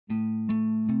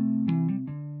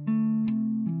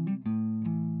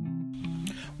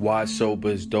Why sober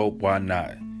is dope? Why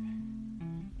not?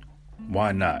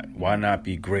 Why not? Why not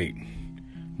be great?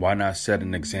 Why not set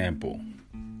an example?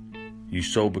 You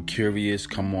sober curious,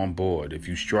 come on board. If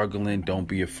you struggling, don't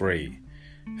be afraid.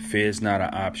 Fear's not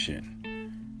an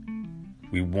option.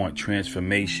 We want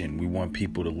transformation. We want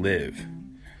people to live.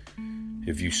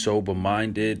 If you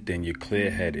sober-minded, then you're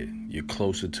clear-headed. You're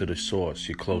closer to the source.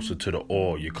 You're closer to the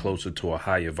all. You're closer to a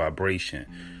higher vibration.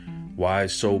 Why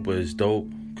sober is dope?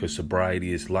 Because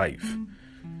sobriety is life.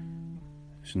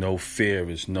 There's no fear.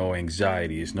 There's no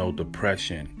anxiety. There's no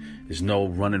depression. There's no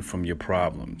running from your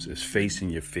problems. It's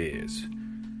facing your fears.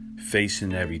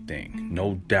 Facing everything.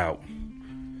 No doubt.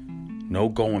 No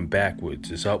going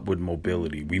backwards. It's upward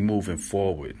mobility. We moving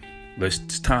forward.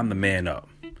 It's time to man up.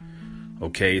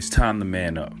 Okay, it's time to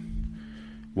man up.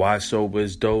 Why sober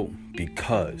is dope?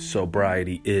 Because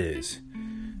sobriety is.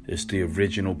 It's the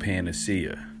original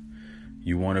panacea.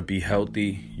 You want to be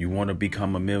healthy? You want to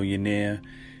become a millionaire?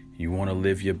 You want to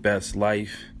live your best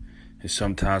life? And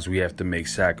sometimes we have to make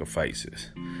sacrifices.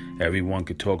 Everyone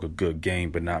could talk a good game,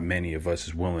 but not many of us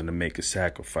is willing to make a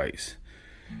sacrifice.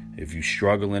 If you're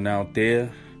struggling out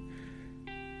there,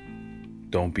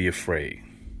 don't be afraid.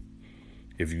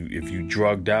 If you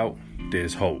drugged out,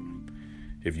 there's hope.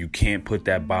 If you can't put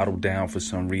that bottle down for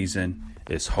some reason,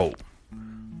 it's hope.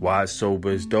 Why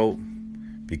sober is dope?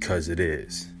 Because it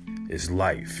is. It's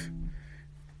life.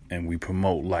 And we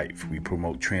promote life. We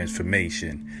promote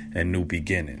transformation and new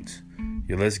beginnings.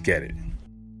 Yeah, let's get it.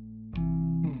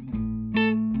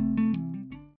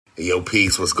 Yo,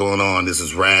 peace, what's going on? This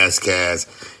is Razzcast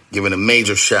giving a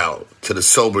major shout to the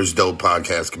Sober's Dope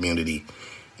podcast community.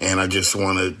 And I just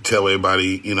want to tell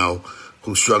everybody,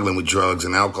 who's struggling with drugs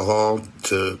and alcohol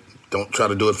to don't try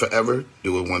to do it forever.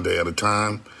 Do it one day at a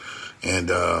time. And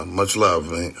much love.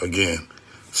 And again,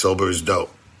 sober is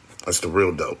dope. That's the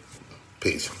real dope.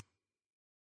 Peace.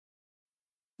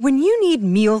 When you need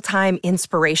mealtime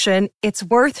inspiration, it's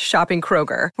worth shopping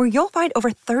Kroger, where you'll find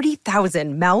over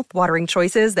 30,000 mouth-watering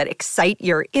choices that excite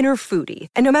your inner foodie.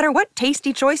 And no matter what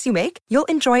tasty choice you make, you'll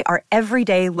enjoy our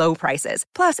everyday low prices,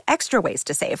 plus extra ways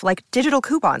to save, like digital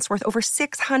coupons worth over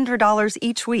 $600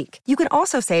 each week. You can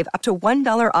also save up to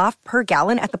 $1 off per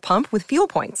gallon at the pump with fuel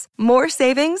points. More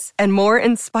savings and more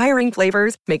inspiring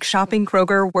flavors make shopping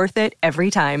Kroger worth it every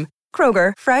time.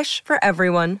 Kroger, fresh for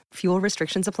everyone. Fuel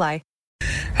restrictions apply.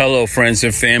 Hello, friends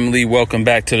and family. Welcome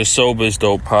back to the Sober is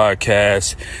Dope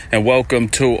podcast. And welcome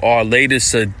to our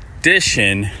latest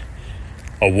edition,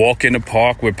 A Walk in the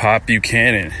Park with Pop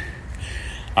Buchanan.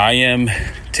 I am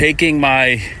taking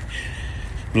my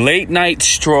late night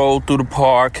stroll through the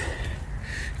park,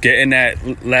 getting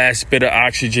that last bit of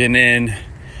oxygen in,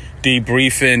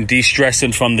 debriefing,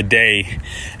 de-stressing from the day.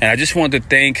 And I just want to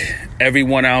thank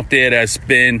everyone out there that's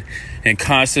been in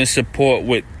constant support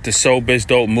with the Sober is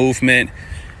Dope movement.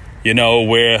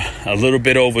 We're a little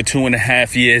bit over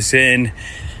 2.5 years in,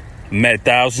 met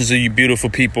thousands of you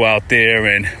beautiful people out there,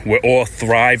 and we're all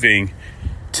thriving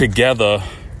together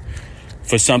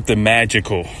for something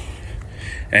magical.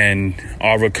 And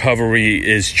our recovery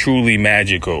is truly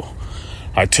magical.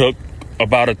 I took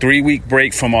about a 3-week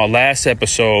break from our last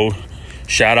episode.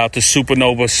 Shout out to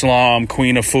Supernova Islam,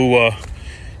 Queen Afua,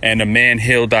 and the Man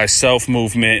Heal Thyself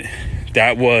movement.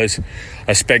 That was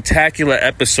a spectacular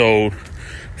episode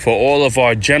for all of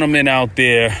our gentlemen out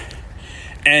there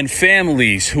and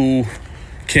families who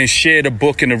can share the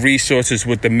book and the resources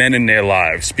with the men in their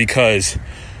lives, because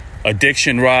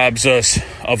addiction robs us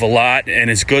of a lot, and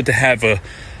it's good to have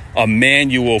a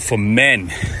manual for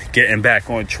men getting back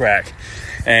on track.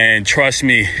 And trust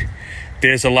me,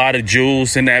 there's a lot of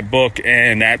jewels in that book,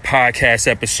 and that podcast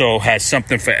episode has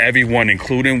something for everyone,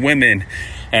 including women.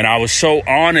 And I was so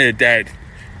honored that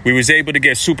we was able to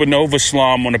get Supernova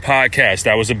Islam on the podcast.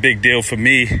 That was a big deal for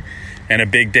me and a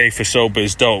big day for Sober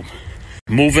is Dope.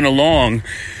 Moving along,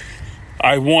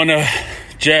 I want to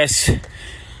just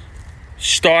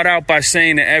start out by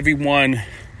saying to everyone,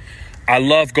 I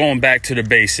love going back to the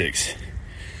basics.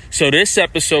 So this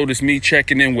episode is me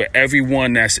checking in with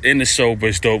everyone that's in the Sober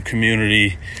is Dope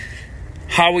community.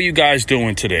 How are you guys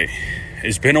doing today?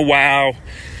 It's been a while.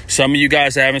 Some of you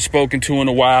guys I haven't spoken to in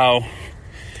a while.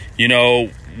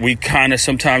 We kind of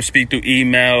sometimes speak through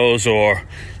emails or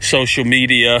social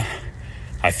media.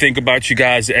 I think about you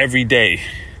guys every day.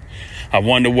 I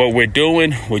wonder what we're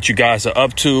doing, what you guys are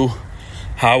up to.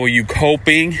 How are you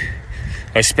coping,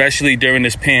 especially during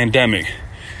this pandemic?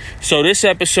 So this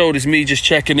episode is me just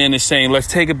checking in and saying, let's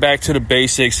take it back to the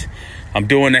basics. I'm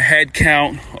doing a head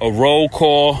count, a roll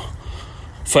call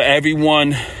for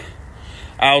everyone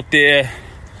out there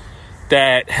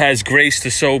that has graced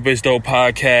the Sober is Dope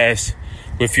podcast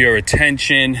with your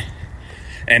attention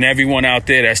and everyone out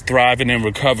there that's thriving in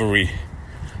recovery.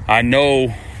 I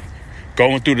know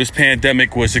going through this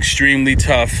pandemic was extremely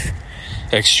tough,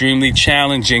 extremely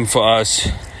challenging for us,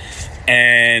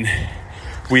 and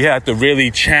we have to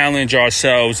really challenge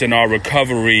ourselves in our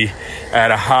recovery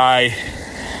at a high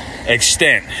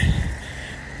extent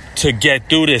to get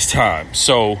through this time.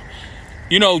 So,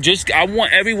 I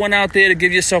want everyone out there to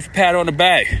give yourself a pat on the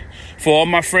back. For all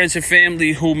my friends and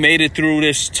family who made it through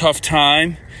this tough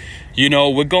time,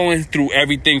 we're going through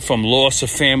everything from loss of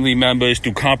family members,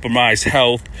 through compromised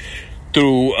health,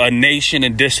 through a nation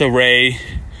in disarray.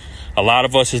 A lot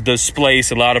of us is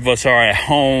displaced. A lot of us are at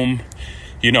home.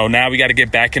 Now we got to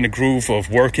get back in the groove of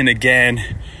working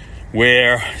again.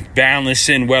 We're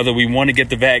balancing whether we want to get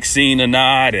the vaccine or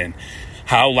not and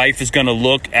how life is going to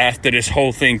look after this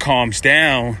whole thing calms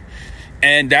down.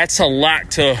 And that's a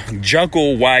lot to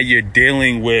juggle while you're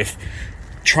dealing with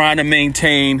trying to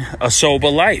maintain a sober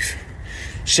life.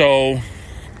 So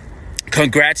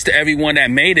congrats to everyone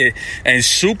that made it, and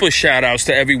super shout outs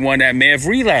to everyone that may have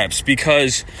relapsed,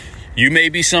 because you may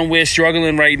be somewhere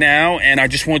struggling right now, and I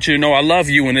just want you to know I love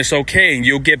you and it's okay and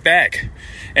you'll get back.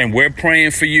 And we're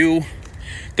praying for you.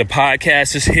 The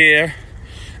podcast is here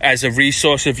as a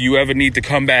resource if you ever need to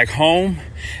come back home,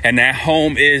 and that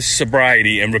home is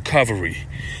sobriety and recovery.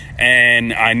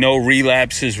 And I know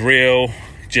relapse is real,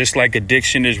 just like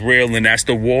addiction is real, and that's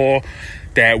the war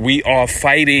that we are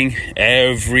fighting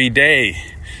every day.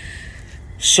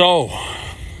 So,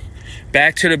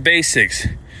 back to the basics.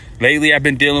 Lately, I've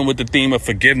been dealing with the theme of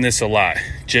forgiveness a lot.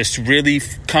 Just really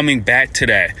coming back to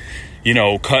that.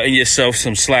 Cutting yourself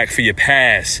some slack for your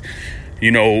past.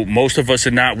 Most of us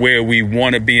are not where we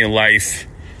want to be in life.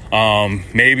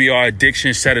 Maybe our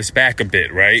addiction set us back a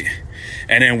bit, right?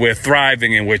 And then we're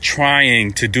thriving and we're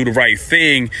trying to do the right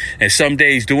thing. And some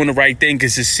days doing the right thing can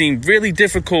just seem really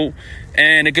difficult,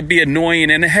 and it could be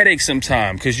annoying and a headache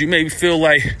sometimes, because you may feel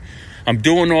like I'm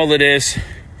doing all of this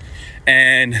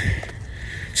and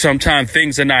sometimes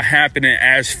things are not happening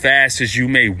as fast as you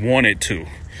may want it to.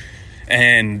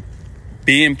 And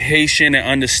being patient and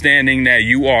understanding that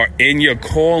you are in your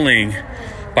calling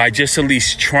by just at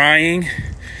least trying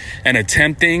and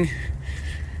attempting,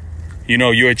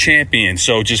 you're a champion.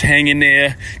 So just hang in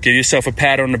there, give yourself a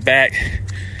pat on the back,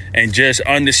 and just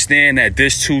understand that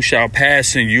this too shall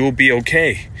pass and you'll be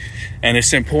okay. And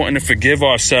it's important to forgive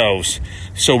ourselves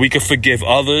so we can forgive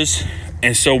others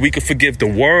and so we can forgive the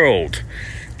world,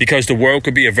 because the world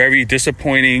could be a very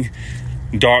disappointing,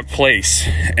 dark place.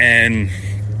 And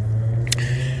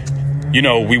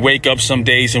we wake up some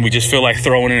days and we just feel like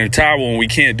throwing in the towel, and we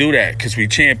can't do that because we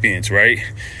champions, right?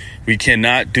 We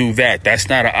cannot do that. That's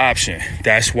not an option.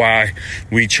 That's why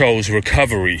we chose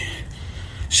recovery.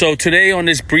 So today on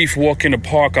this brief walk in the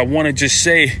park, I want to just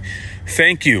say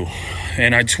thank you.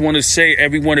 And I just want to say,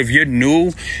 everyone, if you're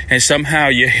new and somehow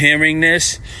you're hearing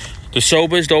this, the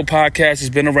Sober is Dope podcast has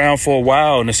been around for a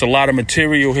while, and there's a lot of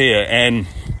material here. And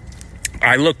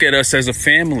I look at us as a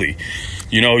family.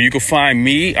 You can find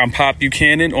me, I'm Pop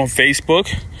Buchanan, on Facebook.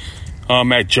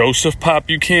 At Joseph Pop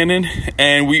Buchanan.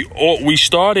 And we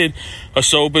started a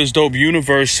Sober is Dope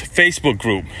Universe Facebook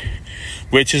group,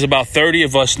 which is about 30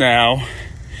 of us now.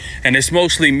 And it's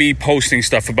mostly me posting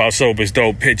stuff about Sober is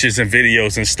Dope, pictures and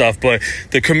videos and stuff. But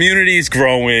the community is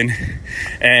growing,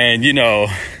 and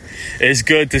it's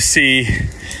good to see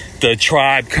the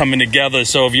tribe coming together.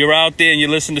 So if you're out there and you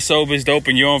listen to Sober is Dope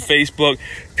and you're on Facebook,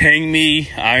 ping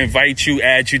me. I invite you,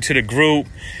 add you to the group.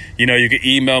 You can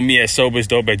email me at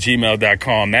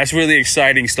sobersdope@gmail.com. That's really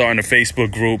exciting, starting a Facebook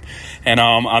group. And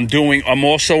I'm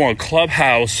also on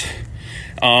Clubhouse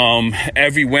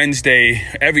every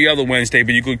other Wednesday,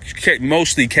 but you could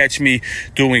mostly catch me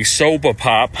doing Sober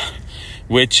Pop,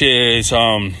 which is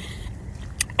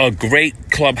a great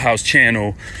Clubhouse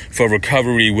channel for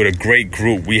recovery with a great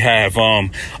group. We have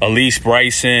Elise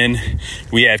Bryson,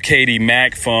 we have Katie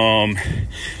Mack from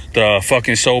the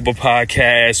Fucking Sober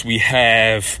podcast, we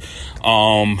have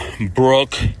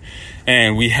Brooke,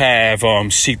 and we have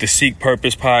Seek the Seek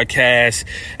Purpose podcast,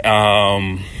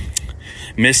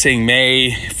 Missing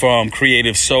May from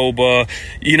Creative Sober.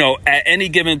 At any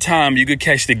given time, you could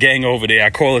catch the gang over there.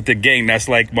 I call it the gang. That's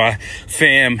like my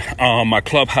my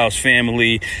Clubhouse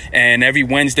family. And every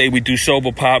Wednesday we do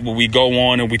Sober Pop, where we go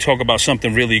on and we talk about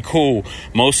something really cool.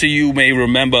 Most of you may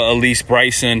remember Elise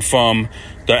Bryson from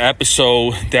the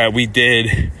episode that we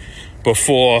did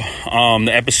before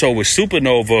the episode with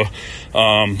Supernova,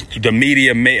 the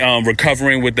media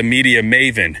recovering with the media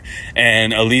maven,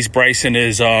 and Elise Bryson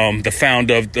is the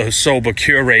founder of the Sober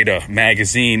Curator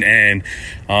magazine and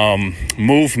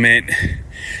movement.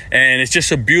 And it's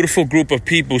just a beautiful group of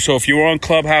people. So if you're on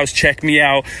Clubhouse, check me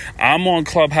out. I'm on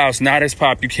Clubhouse, not as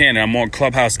Pop Buchanan. I'm on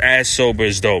Clubhouse as Sober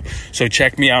is Dope. So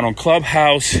check me out on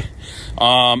Clubhouse.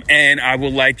 And I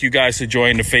would like you guys to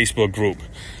join the Facebook group.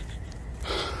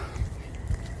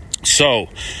 So,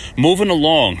 moving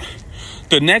along,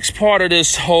 the next part of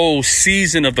this whole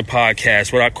season of the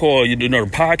podcast, what I call, the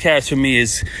podcast for me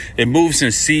it moves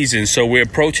in seasons. So we're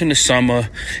approaching the summer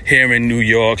here in New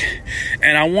York,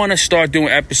 and I want to start doing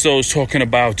episodes talking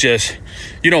about just,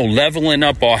 leveling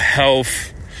up our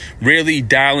health, really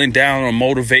dialing down on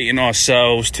motivating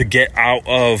ourselves to get out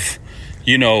of,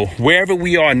 wherever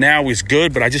we are now is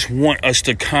good, but I just want us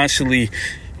to constantly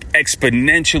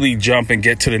exponentially jump and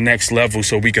get to the next level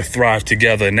so we can thrive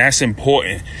together. And that's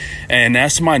important. And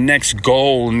that's my next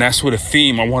goal. And that's what a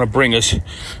theme. I want to bring us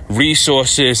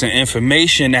resources and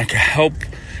information that can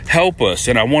help us.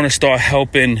 And I want to start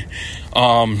helping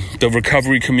the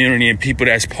recovery community and people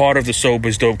that's part of the Sober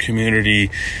is Dope community,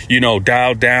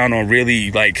 dial down on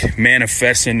really like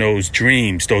manifesting those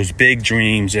dreams, those big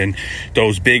dreams and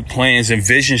those big plans and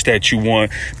visions that you want,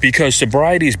 because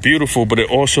sobriety is beautiful, but it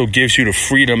also gives you the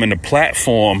freedom and the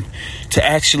platform to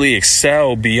actually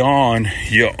excel beyond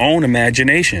your own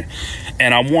imagination.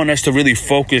 And I want us to really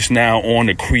focus now on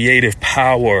the creative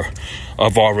power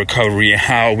of our recovery and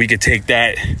how we could take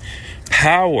that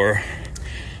power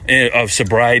of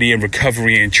sobriety and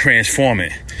recovery and transform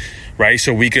it, right?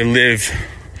 So we can live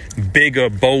bigger,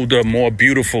 bolder, more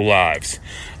beautiful lives.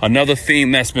 Another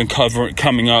theme that's been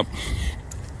coming up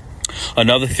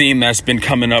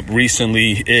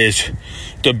recently is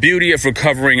the beauty of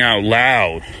recovering out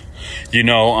loud.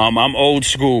 I'm old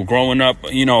school. Growing up,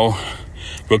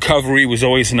 recovery was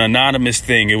always an anonymous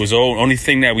thing. It was the only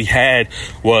thing that we had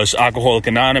was Alcoholics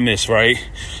Anonymous, right?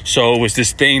 So it was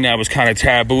this thing that was kind of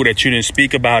taboo that you didn't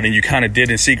speak about and you kind of did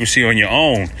in secrecy on your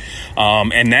own.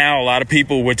 And now a lot of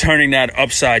people were turning that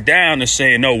upside down and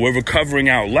saying, no, we're recovering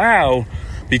out loud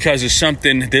because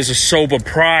there's a sober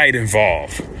pride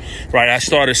involved, right? I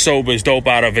started Sober is Dope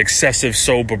out of excessive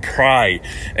sober pride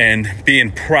and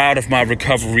being proud of my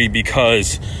recovery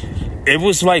because it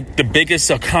was like the biggest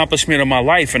accomplishment of my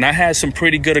life. And I had some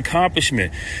pretty good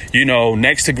accomplishment,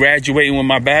 next to graduating with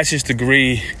my bachelor's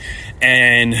degree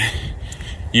and,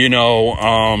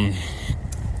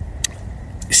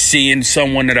 seeing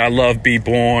someone that I love be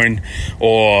born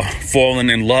or falling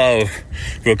in love.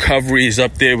 Recovery is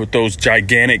up there with those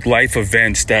gigantic life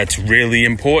events that's really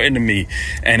important to me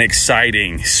and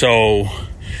exciting. So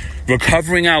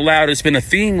recovering out loud has been a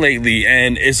theme lately,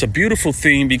 and it's a beautiful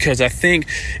theme because I think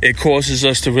it causes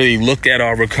us to really look at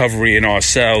our recovery and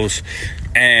ourselves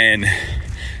and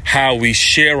how we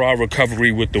share our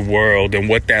recovery with the world and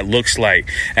what that looks like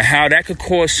and how that could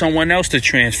cause someone else to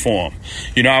transform.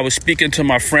 I was speaking to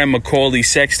my friend Macaulay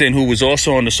Sexton, who was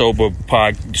also on the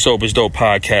Sober's Dope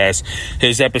podcast.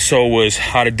 His episode was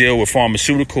how to deal with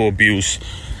pharmaceutical abuse,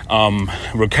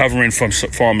 recovering from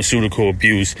pharmaceutical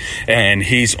abuse, and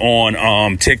he's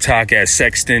on TikTok as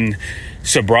Sexton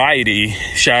Sobriety.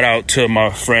 Shout out to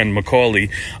my friend Macaulay.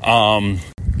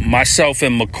 Myself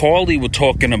and Macaulay were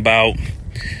talking about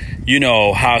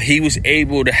how he was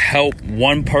able to help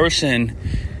one person,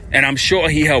 and I'm sure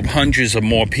he helped hundreds of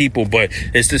more people, but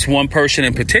it's this one person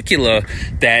in particular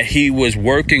that he was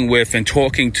working with and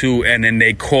talking to, and then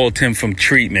they called him from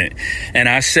treatment. And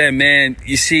I said, man,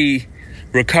 you see,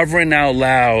 recovering out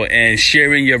loud and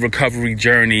sharing your recovery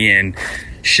journey and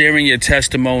sharing your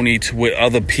testimony with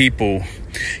other people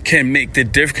can be the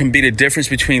difference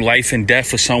between life and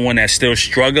death for someone that's still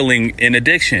struggling in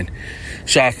addiction.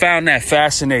 So I found that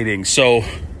fascinating. So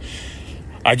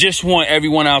I just want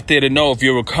everyone out there to know, if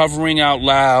you're recovering out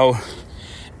loud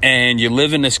and you're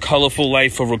living this colorful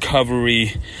life of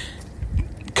recovery,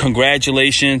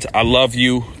 congratulations. I love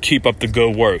you. Keep up the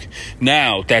good work.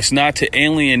 Now, that's not to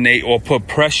alienate or put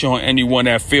pressure on anyone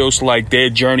that feels like their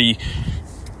journey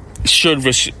should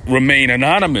remain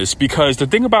anonymous, because the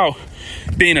thing about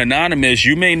being anonymous,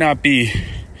 you may not be,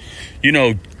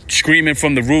 screaming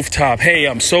from the rooftop, hey,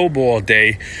 I'm sober all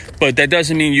day, but that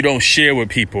doesn't mean you don't share with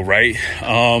people, right?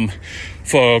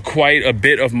 For quite a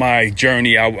bit of my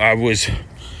journey, I was,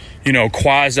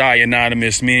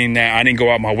 quasi-anonymous, meaning that I didn't go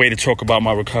out my way to talk about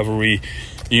my recovery.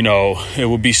 It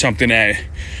would be something that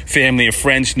family and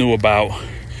friends knew about,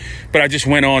 but I just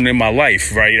went on in my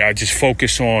life, right? I just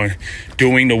focused on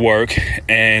doing the work,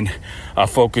 and I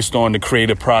focused on the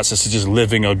creative process of just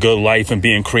living a good life and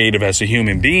being creative as a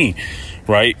human being,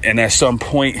 right? And at some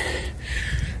point,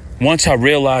 once I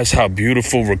realized how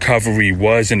beautiful recovery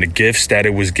was and the gifts that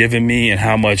it was giving me and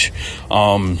how much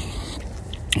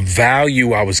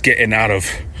value I was getting out of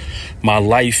my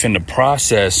life in the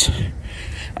process,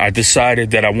 I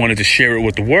decided that I wanted to share it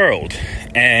with the world.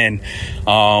 And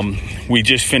we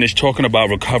just finished talking about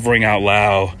Recovering Out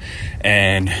Loud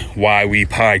and why we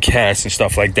podcast and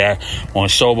stuff like that on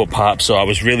Sober Pop. So I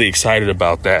was really excited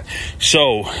about that.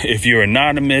 So if you're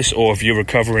anonymous or if you're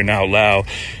recovering out loud,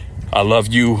 I love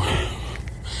you.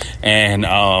 And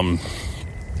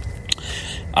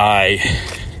I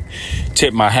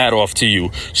tip my hat off to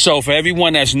you. So for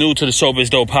everyone that's new to the Sober is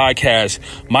Dope podcast,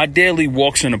 my daily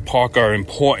walks in the park are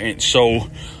important. So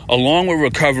along with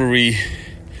recovery,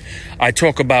 I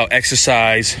talk about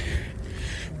exercise,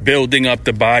 building up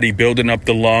the body, building up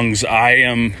the lungs. I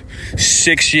am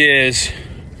 6 years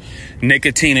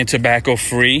nicotine and tobacco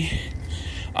free.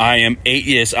 I am 8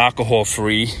 years alcohol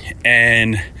free,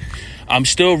 and I'm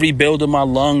still rebuilding my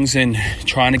lungs and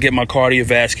trying to get my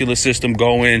cardiovascular system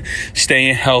going,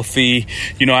 staying healthy.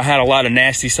 You know, I had a lot of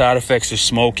nasty side effects of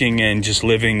smoking and just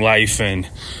living life. And,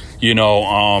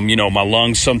 my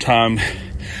lungs sometimes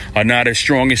are not as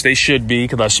strong as they should be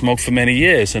because I smoked for many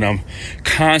years, and I'm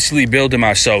constantly building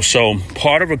myself. So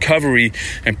part of recovery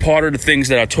and part of the things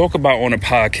that I talk about on the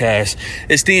podcast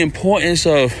is the importance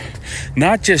of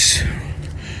not just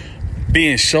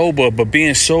being sober, but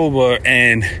being sober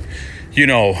and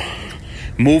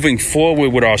moving forward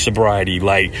with our sobriety,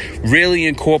 like really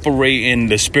incorporating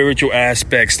the spiritual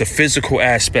aspects, the physical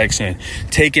aspects, and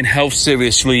taking health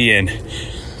seriously, and,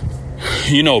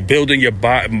 building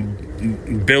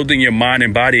your mind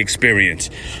and body experience.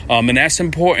 And that's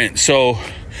important. So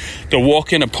the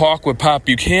walk in the park with Pop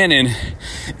Buchanan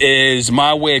is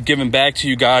my way of giving back to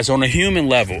you guys on a human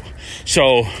level.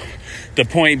 So the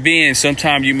point being,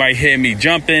 sometimes you might hear me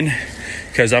jumping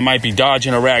because I might be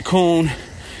dodging a raccoon.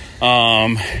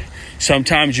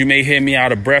 Sometimes you may hear me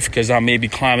out of breath because I may be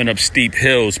climbing up steep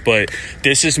hills, but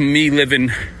this is me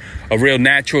living a real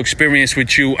natural experience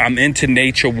with you. I'm into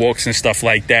nature walks and stuff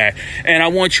like that. And I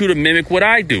want you to mimic what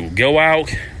I do. Go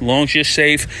out, as long as you're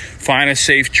safe, find a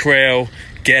safe trail,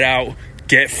 get out,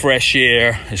 get fresh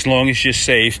air, as long as you're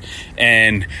safe,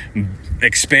 and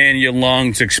expand your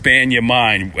lungs, expand your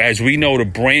mind. As we know, the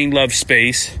brain loves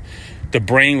space. The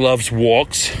brain loves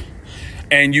walks,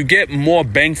 and you get more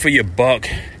bang for your buck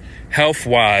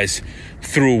health-wise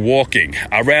through walking.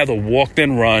 I'd rather walk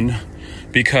than run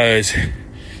because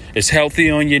it's healthy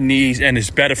on your knees and it's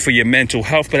better for your mental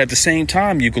health. But at the same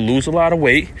time, you can lose a lot of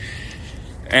weight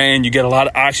and you get a lot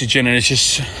of oxygen, and it's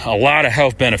just a lot of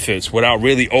health benefits without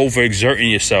really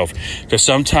overexerting yourself, because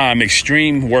sometimes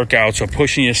extreme workouts or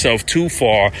pushing yourself too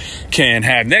far can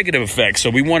have negative effects. So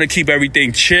we want to keep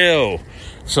everything chill.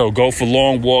 So go for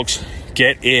long walks,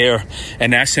 get air,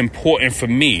 and that's important for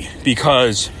me,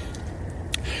 because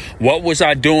what was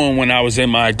I doing when I was in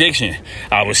my addiction?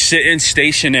 I was sitting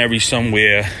stationary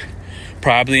somewhere,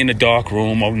 probably in a dark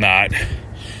room or not,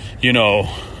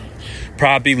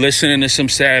 probably listening to some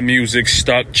sad music,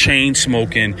 stuck, chain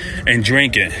smoking and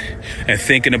drinking and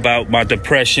thinking about my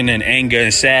depression and anger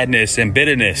and sadness and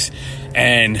bitterness.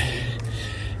 And,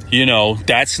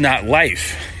 that's not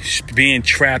life. Being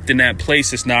trapped in that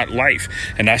place is not life,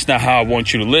 and that's not how I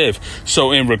want you to live.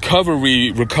 So in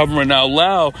recovering out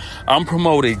loud, I'm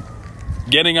promoting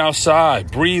getting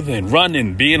outside, breathing,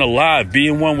 running, being alive,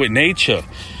 being one with nature,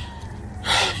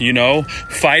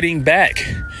 fighting back,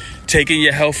 taking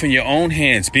your health in your own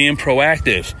hands, being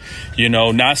proactive,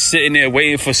 not sitting there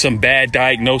waiting for some bad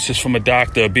diagnosis from a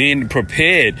doctor, being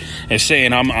prepared and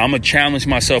saying, I'm going to challenge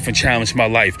myself and challenge my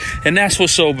life. And that's what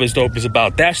Sober is Dope is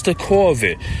about. That's the core of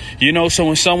it. So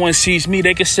when someone sees me,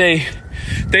 they can say,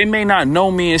 they may not know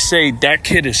me and say, that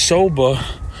kid is sober,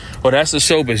 or that's the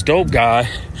Sober is Dope guy.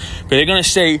 But they're going to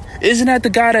say, isn't that the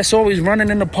guy that's always running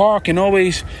in the park and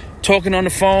always talking on the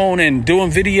phone and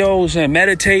doing videos and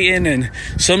meditating, and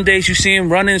some days you see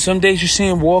him running, some days you see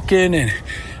him walking, and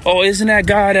isn't that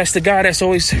guy that's the guy that's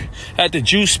always at the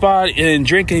juice spot and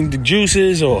drinking the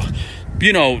juices? Or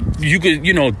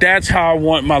that's how I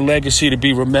want my legacy to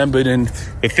be remembered and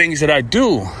the things that I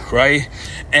do, right?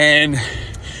 And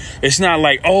it's not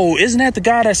like, isn't that the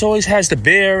guy that's always has the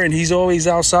beer and he's always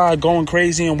outside going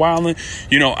crazy and wilding?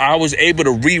 I was able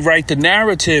to rewrite the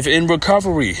narrative in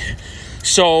recovery.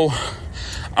 So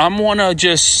I'm going to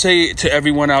just say to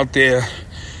everyone out there,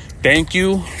 thank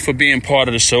you for being part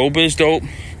of the Sober is Dope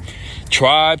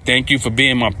tribe. Thank you for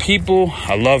being my people.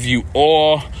 I love you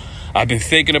all. I've been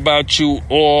thinking about you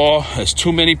all. There's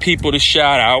too many people to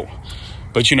shout out,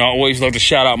 But, I always love to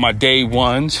shout out my day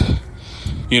ones.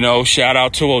 Shout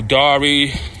out to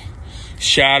Odari.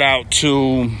 Shout out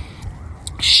to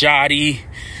Shadi.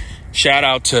 Shout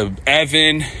out to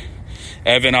Evan.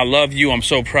 Evan, I love you. I'm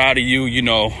so proud of you.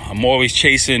 I'm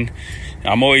always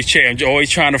I'm always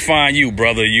trying to find you,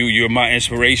 brother. You're my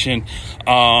inspiration.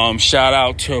 Shout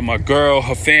out to my girl,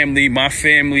 her family, my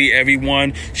family,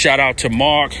 everyone. Shout out to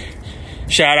Mark.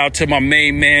 Shout out to my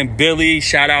main man, Billy.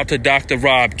 Shout out to Dr.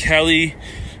 Rob Kelly.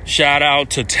 Shout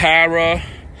out to Tara.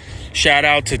 Shout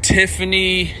out to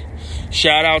Tiffany.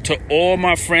 Shout out to all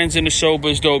my friends in the Sober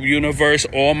is Dope universe,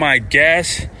 all my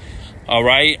guests. All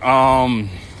right.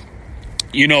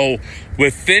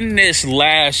 Within this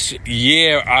last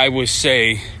year, I would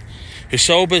say the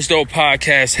Sober is Dope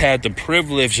podcast had the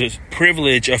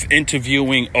privilege of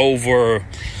interviewing over,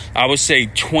 I would say,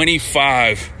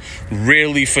 25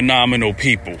 really phenomenal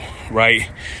people, right?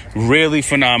 Really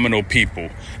phenomenal people.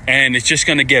 And it's just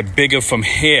going to get bigger from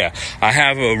here. I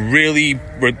have a really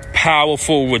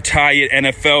powerful retired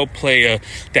NFL player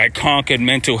that conquered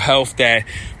mental health that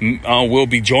will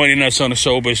be joining us on the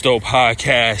Sober is Dope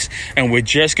podcast. And we're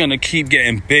just going to keep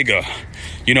getting bigger.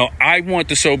 I want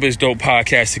the Sober is Dope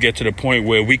podcast to get to the point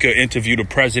where we could interview the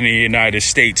President of the United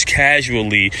States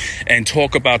casually and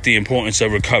talk about the importance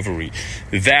of recovery.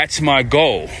 That's my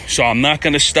goal. So I'm not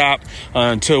going to stop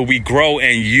until we grow.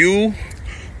 And you,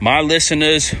 my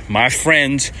listeners, my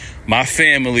friends, my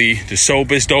family, the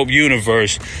Sober is Dope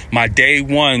universe, my day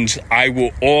ones, I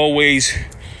will always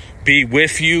be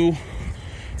with you.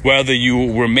 Whether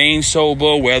you remain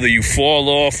sober, whether you fall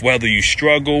off, whether you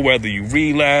struggle, whether you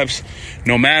relapse,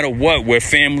 no matter what, we're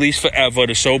families forever.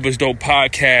 The Sober is Dope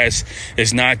podcast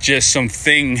is not just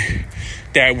something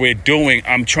that we're doing.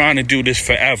 I'm trying to do this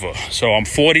forever. So I'm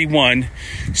 41,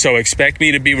 so expect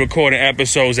me to be recording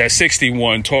episodes at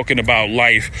 61 talking about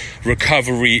life,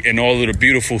 recovery, and all of the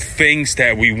beautiful things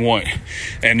that we want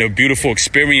and the beautiful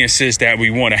experiences that we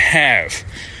want to have,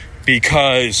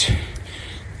 because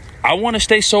I want to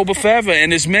stay sober forever.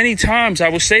 And as many times I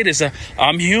will say this,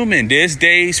 I'm human. There's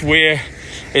days where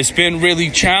it's been really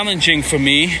challenging for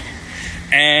me.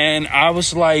 And I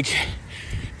was like,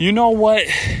 you know what?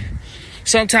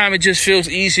 Sometimes it just feels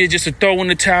easier just to throw in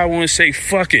the towel and say,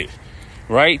 fuck it,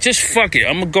 right? Just fuck it.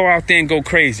 I'm going to go out there and go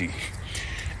crazy.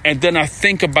 And then I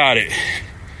think about it.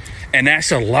 And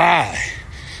that's a lie.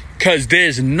 Because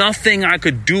there's nothing I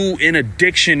could do in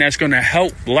addiction that's going to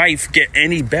help life get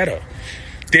any better.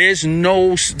 There's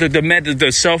no,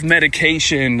 the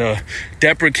self-medication, the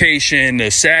deprecation,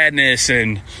 the sadness,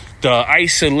 and the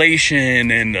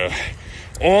isolation, and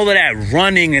all of that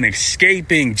running and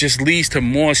escaping just leads to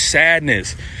more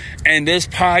sadness. And this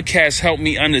podcast helped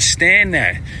me understand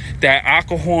that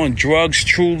alcohol and drugs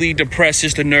truly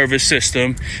depresses the nervous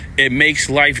system. It makes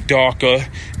life darker.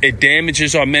 It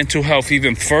damages our mental health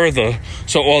even further.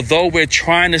 So although we're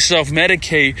trying to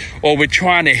self-medicate or we're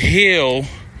trying to heal,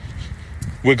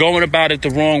 we're going about it the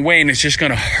wrong way, and it's just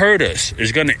going to hurt us.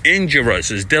 It's going to injure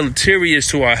us. It's deleterious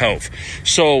to our health.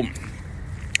 So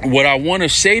what I want to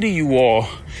say to you all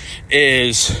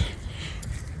is,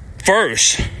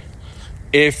 first,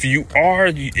 if you are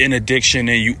in addiction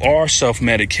and you are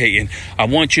self-medicating, I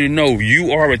want you to know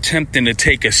you are attempting to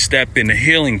take a step in the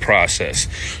healing process.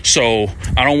 So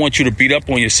I don't want you to beat up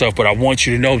on yourself, but I want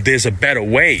you to know there's a better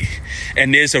way.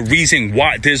 And there's a reason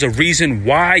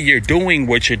why you're doing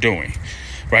what you're doing.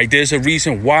 Right? There's a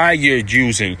reason why you're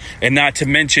using, and not to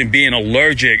mention being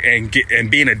allergic and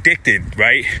being addicted,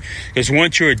 right? Because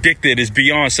once you're addicted, it's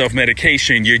beyond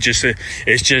self-medication.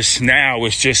 It's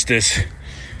just this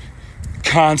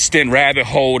constant rabbit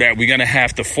hole that we're going to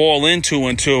have to fall into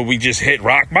until we just hit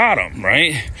rock bottom,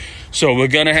 right? So we're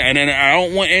going to, and I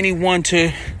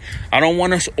don't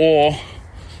want us all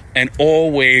and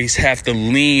always have to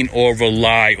lean or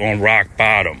rely on rock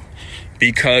bottom,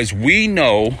 because we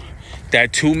know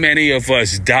that too many of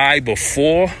us die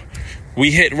before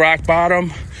we hit rock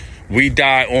bottom. We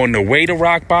die on the way to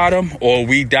rock bottom, or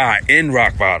we die in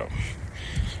rock bottom,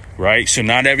 right? So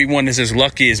not everyone is as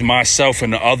lucky as myself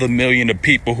and the other million of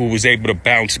people who was able to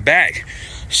bounce back.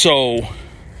 So,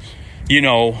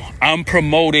 I'm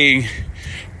promoting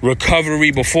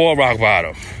recovery before rock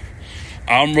bottom.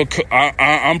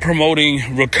 I'm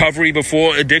promoting recovery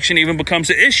before addiction even becomes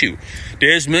an issue.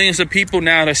 There's millions of people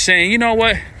now that are saying, you know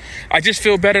what? I just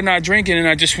feel better not drinking, and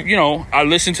I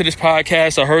listened to this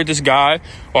podcast, I heard this guy,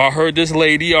 or I heard this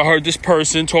lady, or I heard this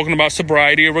person talking about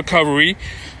sobriety or recovery,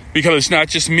 because it's not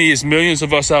just me, it's millions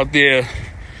of us out there,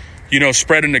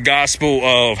 spreading the gospel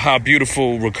of how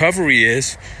beautiful recovery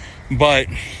is. But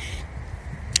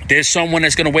there's someone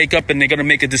that's going to wake up and they're going to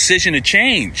make a decision to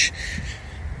change.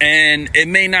 And it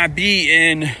may not be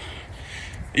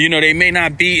they may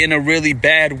not be in a really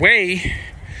bad way,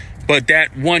 but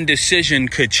that one decision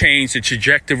could change the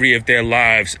trajectory of their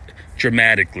lives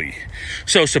dramatically.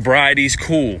 So sobriety's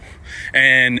cool.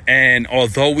 And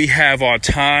although we have our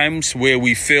times where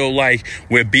we feel like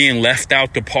we're being left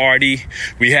out the party,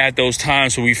 we have those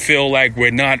times where we feel like we're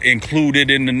not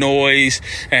included in the noise,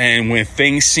 and when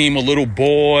things seem a little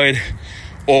bored,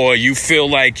 or you feel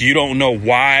like you don't know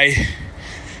why,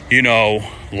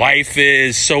 life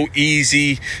is so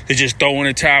easy to just throw in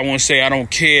the towel and say, I don't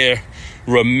care.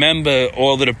 Remember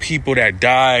all of the people that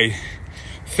died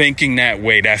thinking that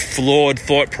way. That flawed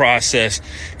thought process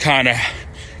kind of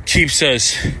keeps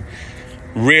us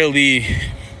really,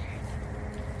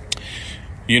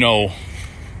 in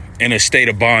a state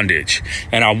of bondage.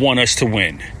 And I want us to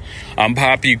win. I'm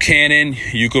Pop Buchanan.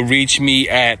 You can reach me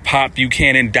at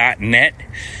popbuchanan.net.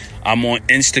 I'm on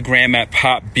Instagram at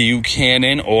Pop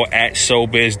Buchanan, or at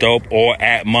Sober is Dope, or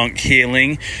at Monk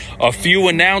Healing. A few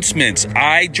announcements.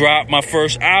 I dropped my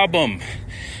first album,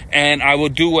 and I will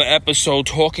do an episode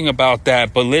talking about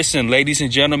that. But listen, ladies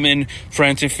and gentlemen,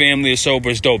 friends and family of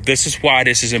Sober is Dope, this is why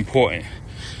this is important.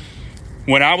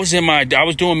 When I was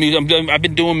doing music, I've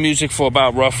been doing music for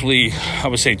about roughly, I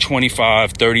would say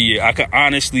 25, 30 years. I could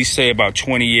honestly say about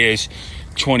 20 years,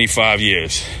 25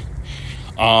 years.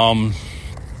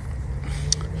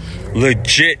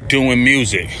 Legit doing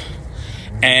music.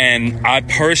 And I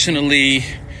personally,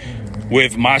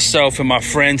 with myself and my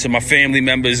friends and my family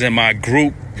members and my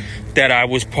group that I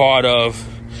was part of,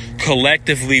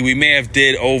 collectively, we may have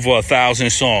did over 1,000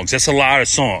 songs. That's a lot of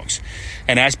songs.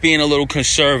 And that's being a little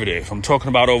conservative. I'm talking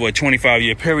about over a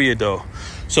 25-year period, though.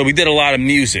 So we did a lot of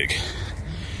music.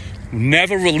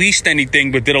 Never released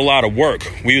anything, but did a lot of work.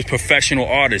 We was professional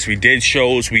artists. We did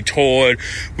shows. We toured.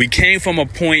 We came from a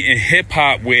point in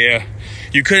hip-hop where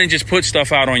you couldn't just put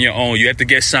stuff out on your own. You had to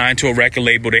get signed to a record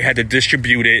label. They had to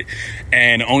distribute it.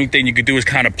 And the only thing you could do is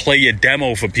kind of play your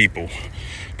demo for people.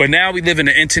 But now we live in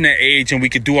the internet age and we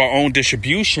could do our own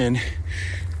distribution.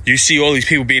 You see all these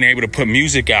people being able to put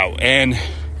music out. And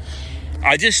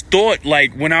I just thought,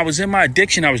 like, when I was in my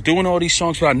addiction, I was doing all these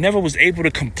songs, but I never was able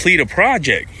to complete a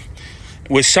project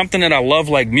with something that I love,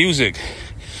 like music.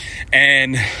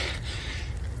 And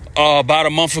about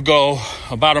a month or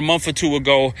two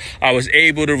ago, I was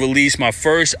able to release my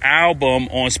first album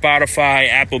on Spotify,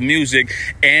 Apple Music,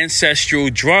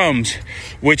 Ancestral Drums,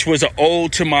 which was an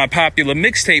ode to my popular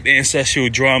mixtape, Ancestral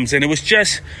Drums. And it was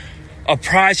just a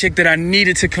project that I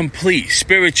needed to complete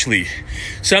spiritually.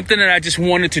 Something that I just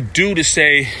wanted to do to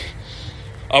say,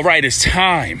 all right, it's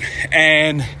time.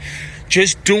 And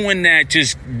just doing that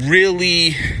just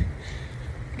really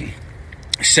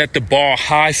set the bar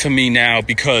high for me now,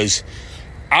 because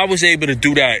I was able to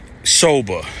do that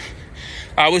sober.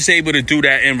 I was able to do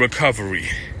that in recovery.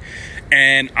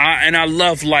 And I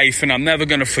love life, and I'm never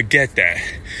going to forget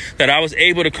that I was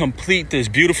able to complete this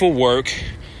beautiful work.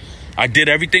 I did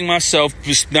everything myself,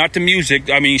 just not the music.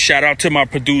 I mean, shout out to my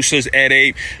producers, Ed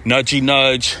Ape, Nudgy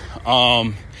Nudge,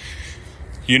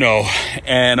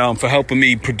 and for helping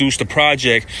me produce the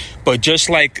project. But just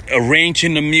like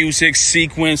arranging the music,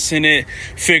 sequencing it,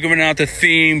 figuring out the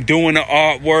theme, doing the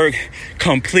artwork,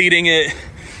 completing it,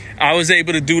 I was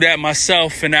able to do that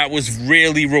myself, and that was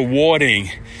really rewarding.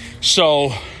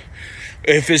 So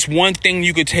if it's one thing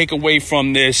you could take away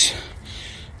from this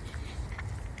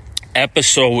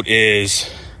episode, is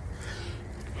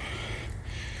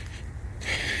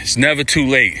it's never too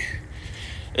late.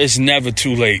 It's never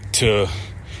too late to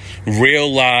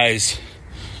realize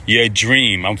your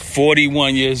dream. I'm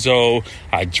 41 years old.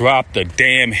 I dropped a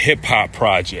damn hip-hop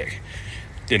project.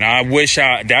 And I wish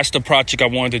that's the project I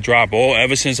wanted to drop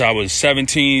ever since I was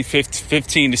 15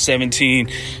 to 17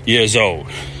 years old.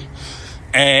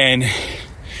 And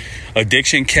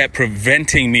addiction kept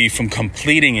preventing me from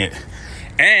completing it.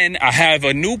 And I have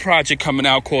a new project coming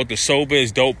out called the Sober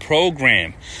is Dope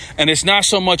program. And it's not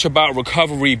so much about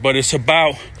recovery, but it's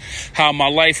about how my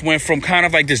life went from kind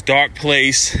of like this dark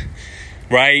place,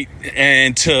 right,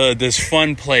 and to this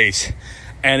fun place.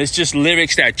 And it's just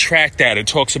lyrics that track that. It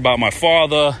talks about my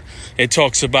father. It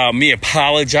talks about me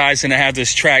apologizing. I have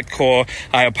this track called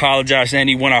I Apologize to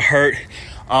Anyone I Hurt.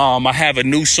 I have a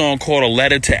new song called A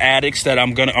Letter to Addicts that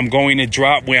I'm going to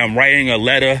drop, where I'm writing a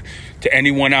letter to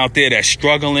anyone out there that's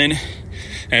struggling,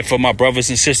 and for my brothers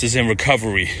and sisters in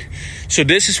recovery. So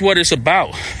this is what it's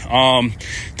about.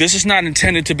 This is not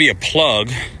intended to be a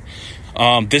plug.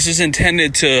 This is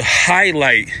intended to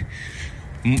highlight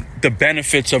the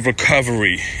benefits of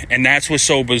recovery. And that's what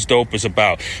Sober is Dope is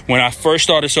about. When I first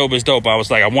started Sober is Dope, I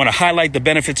was like, I want to highlight the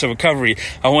benefits of recovery.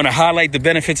 I want to highlight the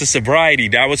benefits of sobriety.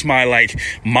 That was my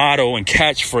motto and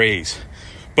catchphrase.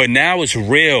 But now it's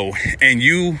real. And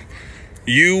you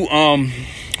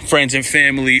friends and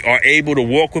family are able to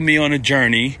walk with me on a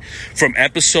journey from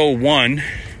episode 1,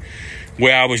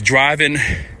 where I was driving,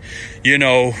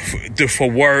 for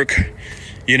work,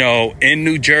 in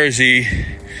New Jersey.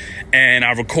 And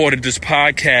I recorded this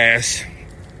podcast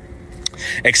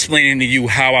explaining to you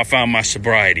how I found my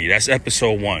sobriety. That's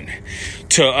episode 1.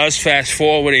 To us fast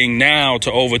forwarding now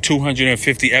to over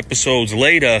 250 episodes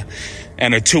later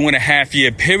and a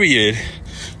 2.5-year period.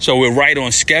 So we're right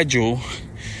on schedule.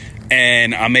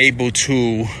 And I'm able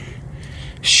to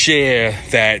share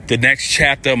that the next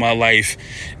chapter of my life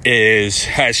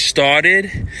has started.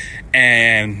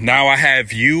 And now I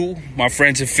have you, my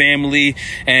friends and family,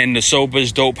 and the Sober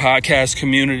is Dope podcast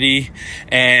community.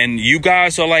 And you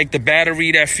guys are like the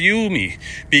battery that fuel me.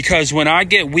 Because when I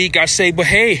get weak, I say, but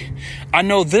hey, I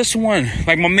know this one.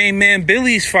 Like my main man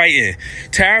Billy's fighting.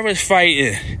 Tara's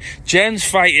fighting. Jen's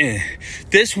fighting.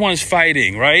 This one's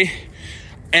fighting, right?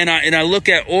 And I look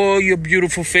at all your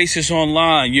beautiful faces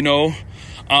online,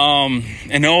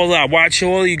 and I watch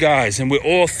all you guys, and we're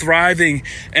all thriving,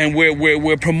 and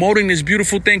we're promoting this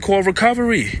beautiful thing called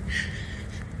recovery,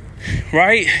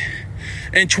 right?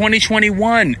 In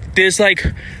 2021, there's like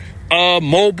a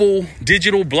mobile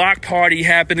digital block party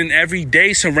happening every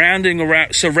day,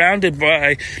 surrounded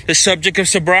by the subject of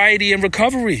sobriety and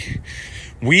recovery.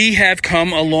 We have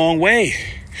come a long way.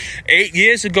 8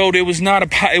 years ago, it was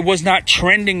not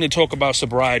trending to talk about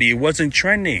sobriety. It wasn't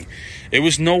trending. There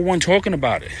was no one talking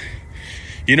about it.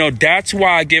 That's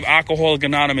why I give Alcoholics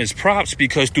Anonymous props,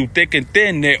 because through thick and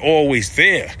thin, they're always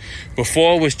there.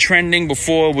 Before it was trending,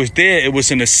 before it was there, it was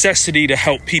a necessity to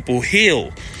help people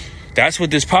heal. That's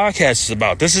what this podcast is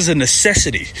about. This is a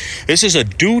necessity. This is a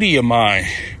duty of mine,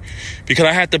 because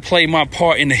I have to play my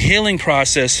part in the healing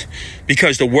process,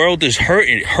 because the world is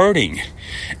hurting.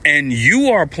 And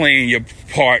you are playing your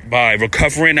part by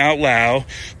recovering out loud,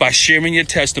 by sharing your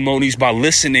testimonies, by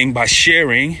listening, by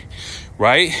sharing,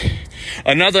 right?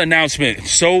 Another announcement,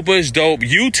 Sober is Dope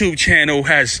YouTube channel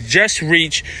has just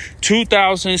reached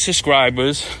 2,000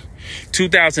 subscribers,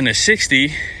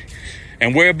 2,060,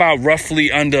 and we're about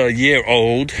roughly under a year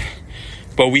old.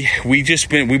 But we've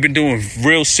been doing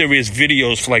real serious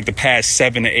videos for like the past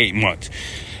 7 to 8 months.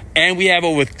 And we have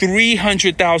over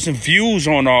 300,000 views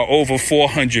on our over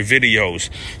 400 videos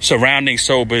surrounding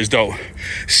Sober is Dope.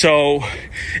 So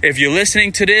if you're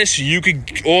listening to this, you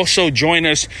could also join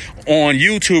us on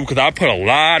YouTube, because I put a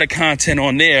lot of content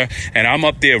on there, and I'm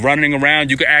up there running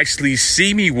around. You can actually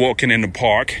see me walking in the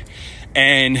park,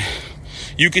 and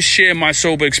you can share my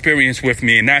sober experience with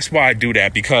me. And that's why I do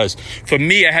that, because for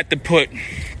me, I had to put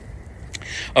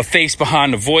a face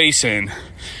behind the voice, and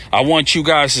I want you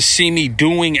guys to see me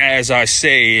doing as I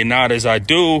say and not as I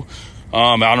do.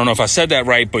 I don't know if I said that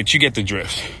right, but you get the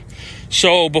drift.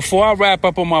 So before I wrap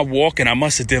up on my walk, and I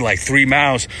must have did like 3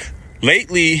 miles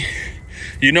lately,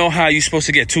 you know how you're supposed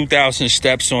to get 2,000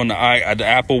 steps on the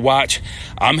Apple Watch?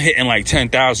 I'm hitting like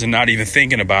 10,000, not even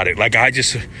thinking about it. Like I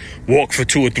just walk for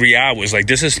 2 or 3 hours.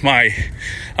 Like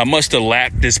I must have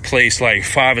lapped this place like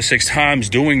 5 or 6 times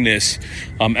doing this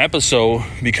episode,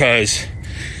 because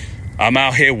I'm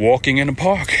out here walking in the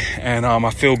park, and I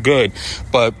feel good.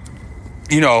 But,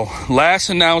 last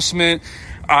announcement,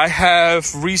 I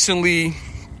have recently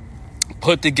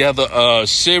put together a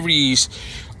series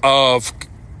of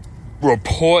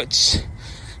reports,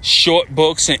 short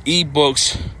books, and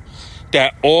ebooks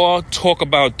that all talk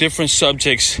about different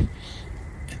subjects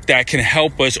that can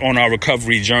help us on our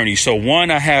recovery journey. So one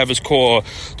I have is called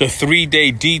the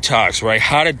 3-day detox, right?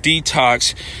 How to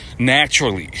detox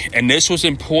naturally. And this was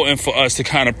important for us to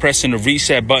kind of press in the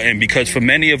reset button, because for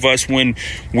many of us, when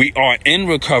we are in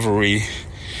recovery,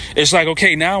 it's like,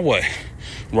 okay, now what?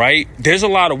 Right? There's a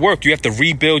lot of work. You have to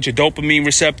rebuild your dopamine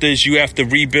receptors. You have to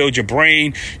rebuild your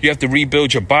brain. You have to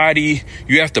rebuild your body.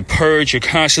 You have to purge. You're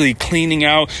constantly cleaning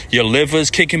out. Your liver's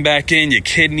kicking back in, your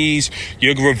kidneys.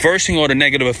 You're reversing all the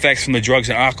negative effects from the drugs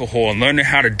and alcohol, and learning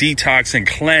how to detox and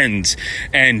cleanse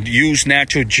and use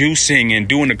natural juicing and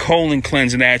doing the colon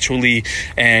cleanse naturally,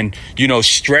 and,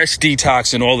 stress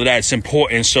detox and all of that. It's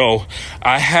important. So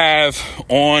I have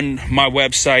on my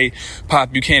website,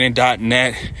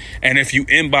 popbuchanan.net, and if you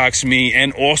inbox me,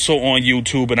 and also on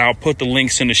YouTube, and I'll put the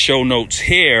links in the show notes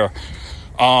here,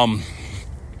 some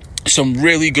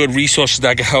really good resources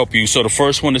that can help you. So the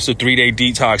first one is the 3-day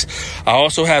detox. I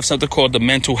also have something called the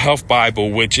Mental Health Bible,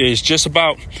 which is just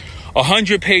about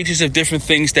 100 pages of different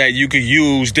things that you could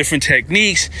use, different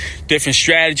techniques, different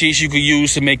strategies you could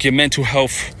use to make your mental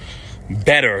health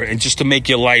better and just to make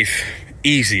your life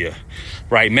easier.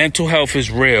 Right? Mental health is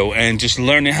real, and just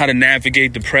learning how to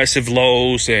navigate depressive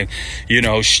lows and,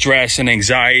 stress and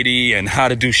anxiety and how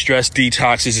to do stress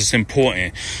detoxes is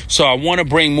important. So I want to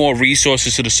bring more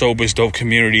resources to the Sober is Dope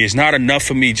community. It's not enough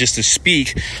for me just to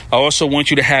speak. I also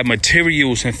want you to have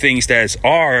materials and things that's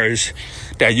ours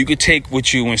that you could take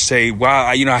with you and say, wow,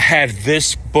 I have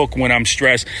this book when I'm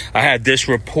stressed. I have this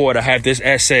report. I have this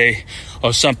essay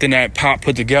or something that Pop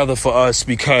put together for us,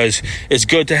 because it's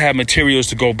good to have materials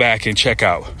to go back and check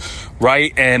out.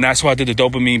 Right? And that's why I did the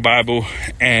Dopamine Bible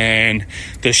and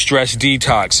the Stress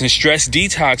Detox. And Stress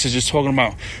Detox is just talking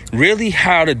about really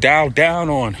how to dial down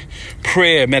on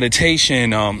prayer,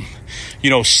 meditation,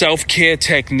 self-care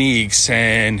techniques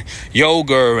and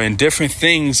yoga and different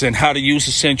things, and how to use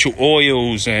essential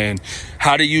oils and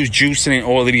how to use juicing and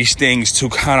all of these things to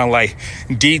kind of like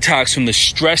detox from the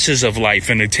stresses of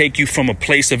life and to take you from a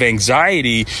place of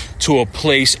anxiety to a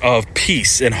place of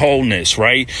peace and wholeness,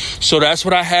 right? So that's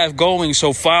what I have going.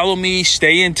 So follow me,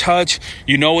 stay in touch.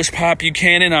 It's Pop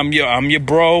Buchanan. I'm your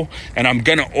bro, and I'm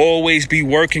gonna always be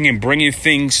working and bringing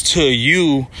things to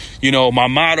you. My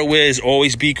motto is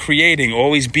always be creating,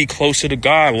 always be closer to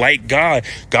God, like God.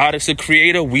 God is the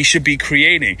creator. We should be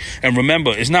creating. And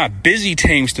remember, it's not busy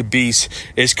tames the beast.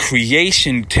 It's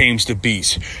creation tames the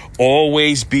beast.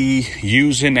 Always be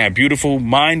using that beautiful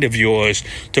mind of yours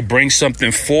to bring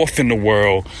something forth in the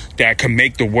world that can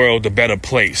make the world a better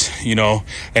place, and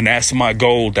that's my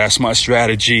goal. That's my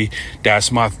strategy.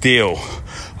 That's my deal.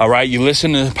 All right. You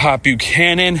listen to Pop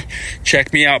Buchanan.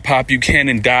 Check me out,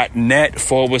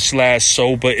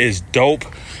 popbuchanan.net/sober is dope.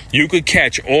 You could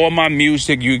catch all my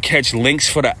music. You could catch links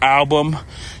for the album.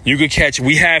 You could catch,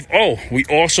 we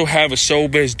also have a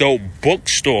Sober is Dope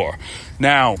bookstore.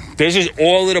 Now, this is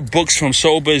all of the books from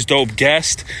Sober is Dope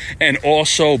guests, and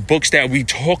also books that we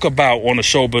talk about on the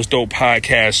Sober is Dope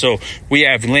podcast. So we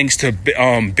have links to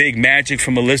Big Magic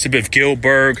from Elizabeth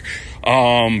Gilbert.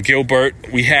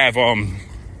 We have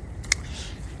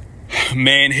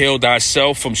Man Heal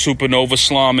Thyself from Supernova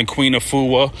Slum and Queen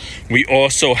Afua. We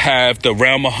also have The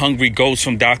Realm of Hungry Ghosts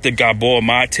from Dr. Gabor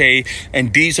Mate.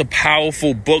 And these are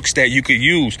powerful books that you could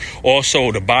use.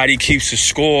 Also, The Body Keeps the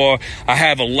Score. I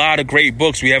have a lot of great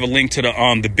books. We have a link to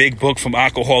the big book from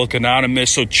Alcoholics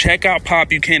Anonymous. So check out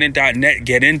popbuchanan.net.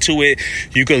 Get into it.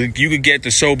 You could get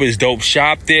the Sober is Dope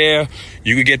shop there.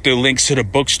 You could get the links to the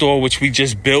bookstore, which we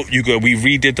just built. We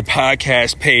redid the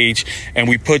podcast page, and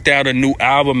we put out a new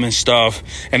album and stuff.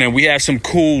 And then we have some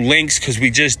cool links because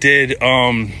we just did,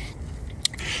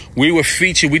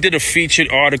 we did a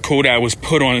featured article that was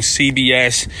put on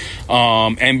CBS,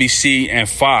 NBC, and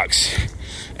Fox.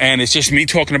 And it's just me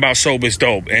talking about Sober is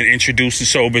Dope and introducing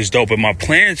Sober is Dope and my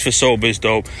plans for Sober is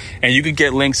Dope. And you can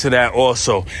get links to that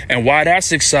also. And why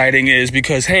that's exciting is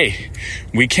because, hey,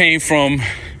 we came from,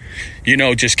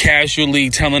 just casually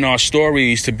telling our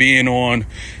stories to being on,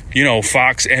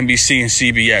 Fox, NBC, and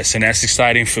CBS. And that's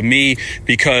exciting for me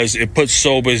because it puts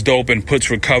Sober is Dope and puts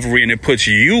recovery, and it puts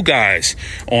you guys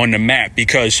on the map,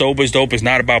 because Sober is Dope is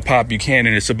not about Pop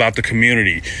Buchanan. It's about the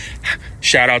community.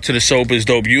 Shout out to the Sober is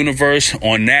Dope universe.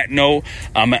 On that note,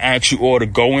 I'm going to ask you all to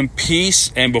go in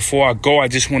peace. And before I go, I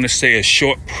just want to say a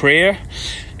short prayer,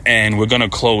 and we're going to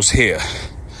close here.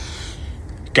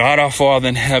 God, our Father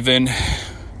in heaven,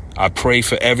 I pray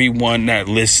for everyone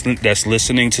that's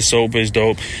listening to Sober is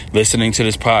Dope, listening to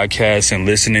this podcast, and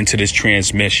listening to this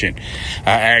transmission.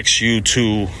 I ask you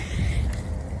to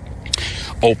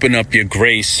open up your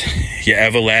grace, your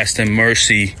everlasting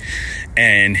mercy,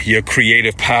 and your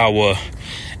creative power,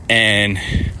 and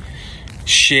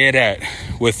share that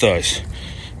with us.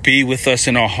 Be with us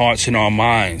in our hearts and our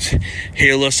minds.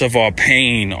 Heal us of our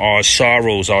pain, our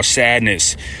sorrows, our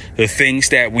sadness, the things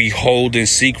that we hold in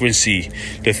secrecy,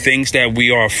 the things that we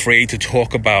are afraid to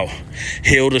talk about.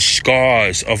 Heal the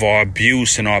scars of our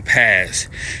abuse in our past.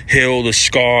 Heal the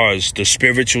scars, the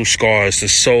spiritual scars, the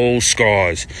soul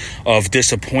scars of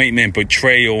disappointment,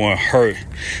 betrayal, and hurt.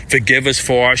 Forgive us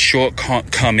for our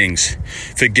shortcomings.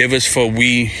 Forgive us for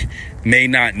we may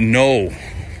not know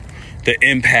the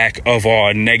impact of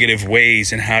our negative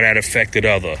ways and how that affected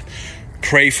others.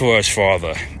 Pray for us,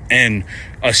 Father, and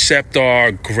accept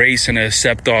our grace and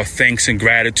accept our thanks and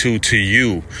gratitude to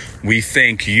you. We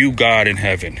thank you, God in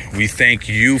heaven. We thank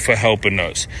you for helping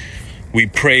us. We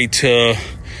pray to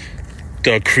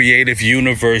the creative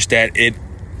universe that it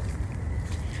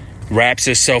wraps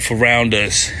itself around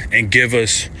us and give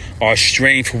us our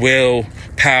strength, will,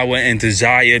 power, and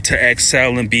desire to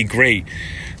excel and be great.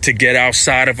 to get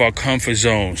outside of our comfort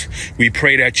zones. We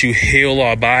pray that you heal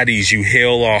our bodies, you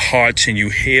heal our hearts, and you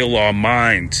heal our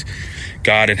minds.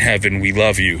 God in heaven, we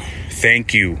love you.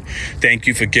 Thank you. Thank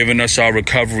you for giving us our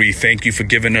recovery. Thank you for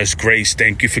giving us grace.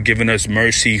 Thank you for giving us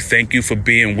mercy. Thank you for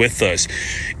being with us.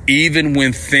 Even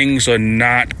when things are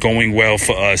not going well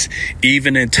for us,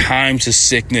 even in times of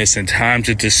sickness and times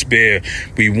of despair,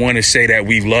 we want to say that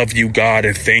we love you, God,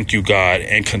 and thank you, God,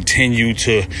 and continue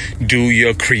to do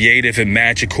your creative and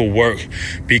magical work,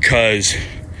 because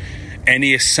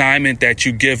any assignment that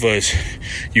you give us,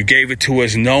 you gave it to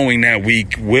us knowing that we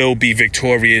will be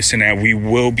victorious and that we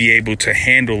will be able to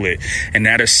handle it. And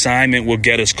that assignment will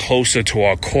get us closer to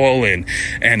our calling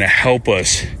and to help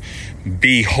us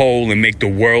be whole and make the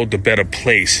world a better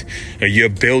place. You're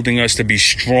building us to be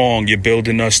strong. You're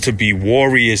building us to be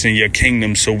warriors in your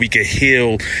kingdom so we can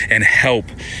heal and help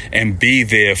and be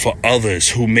there for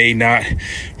others who may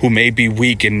be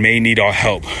weak and may need our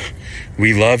help.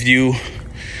 We love you.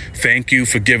 Thank you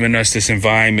for giving us this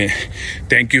environment.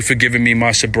 Thank you for giving me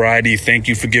my sobriety. Thank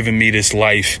you for giving me this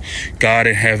life. God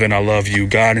in heaven, I love you.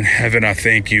 God in heaven, I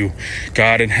thank you.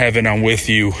 God in heaven, I'm with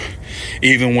you.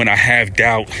 Even when I have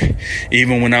doubt,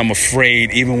 even when I'm afraid,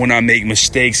 even when I make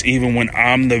mistakes, even when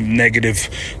I'm the negative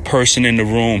person in the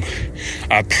room,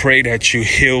 I pray that you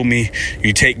heal me.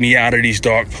 You take me out of these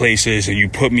dark places and you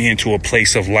put me into a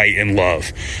place of light and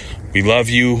love. We love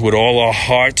you with all our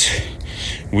heart.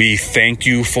 We thank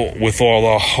you with all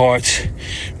our heart.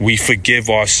 We forgive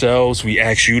ourselves. We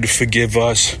ask you to forgive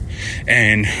us,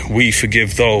 and we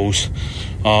forgive those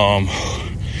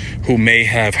who may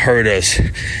have hurt us.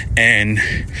 And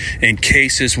in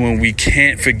cases when we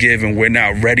can't forgive and we're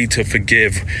not ready to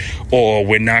forgive, or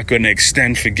we're not going to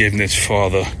extend forgiveness,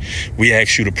 Father, we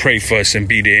ask you to pray for us and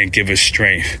be there and give us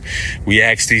strength. We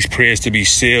ask these prayers to be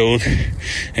sealed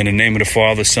in the name of the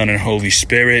Father, Son, and Holy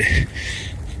Spirit.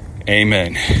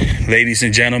 Amen. Ladies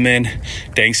and gentlemen,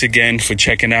 thanks again for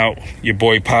checking out your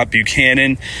boy Pop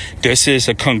Buchanan. This is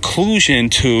a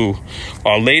conclusion to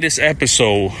our latest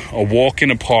episode, A Walk in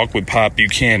the Park with Pop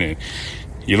Buchanan.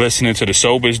 You're listening to the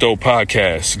Sober is Dope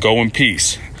podcast. Go in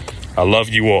peace. I love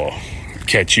you all.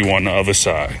 Catch you on the other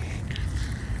side.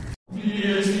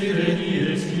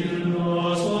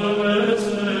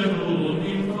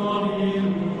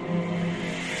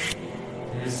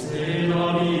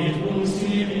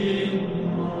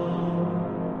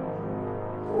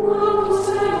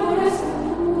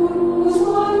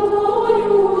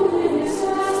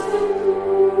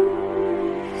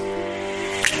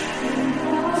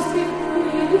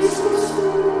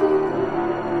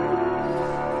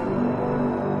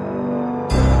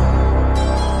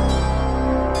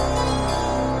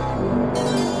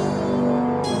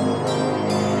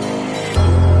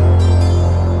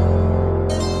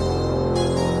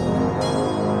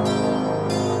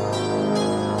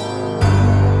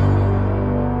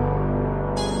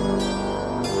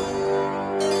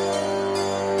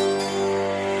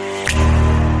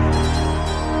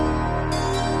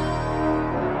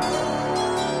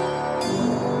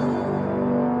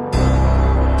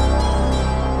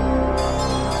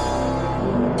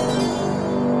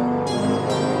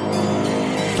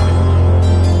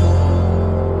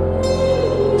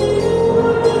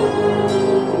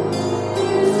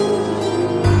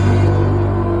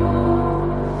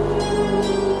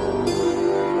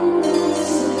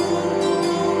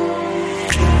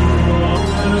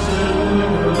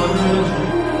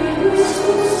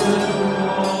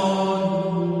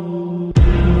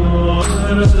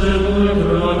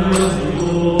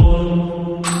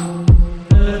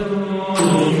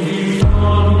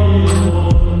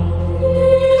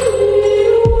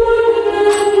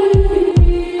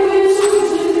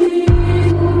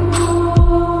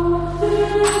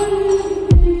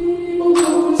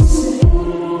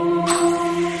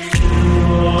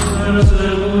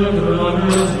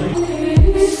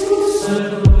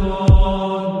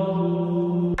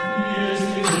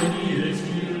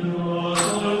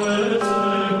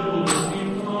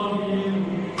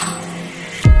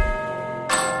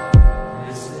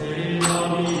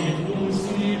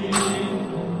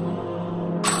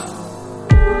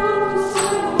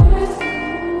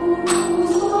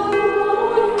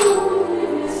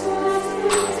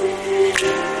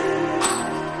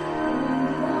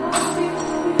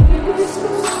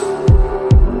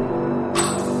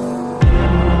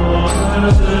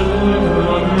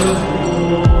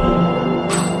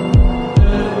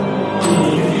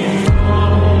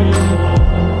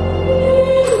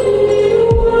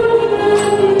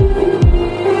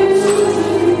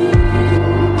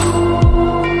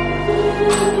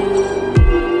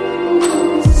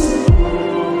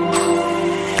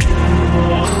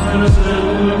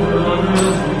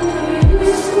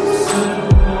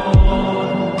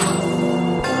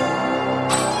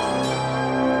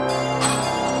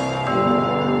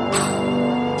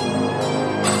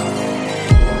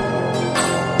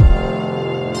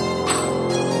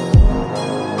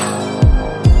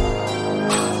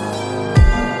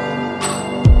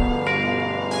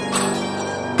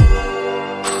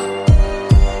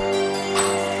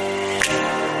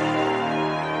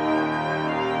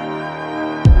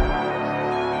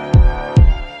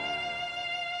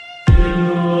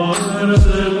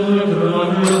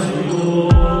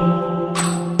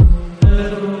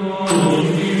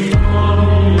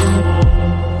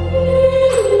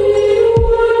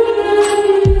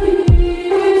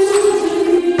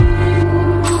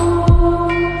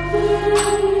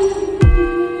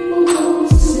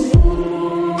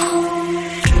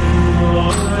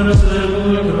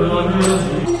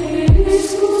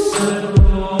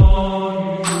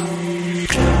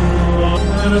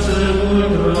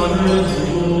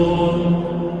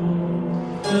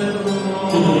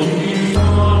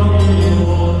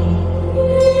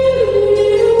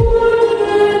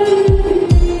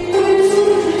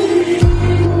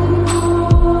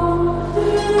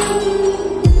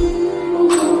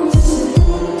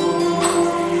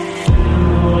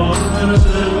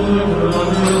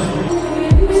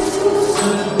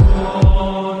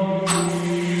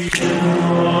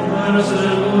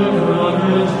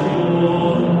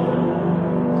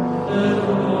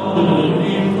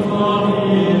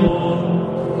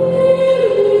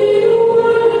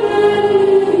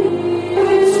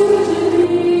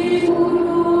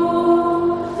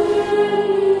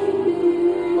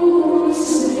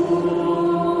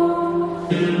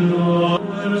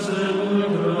 Blessed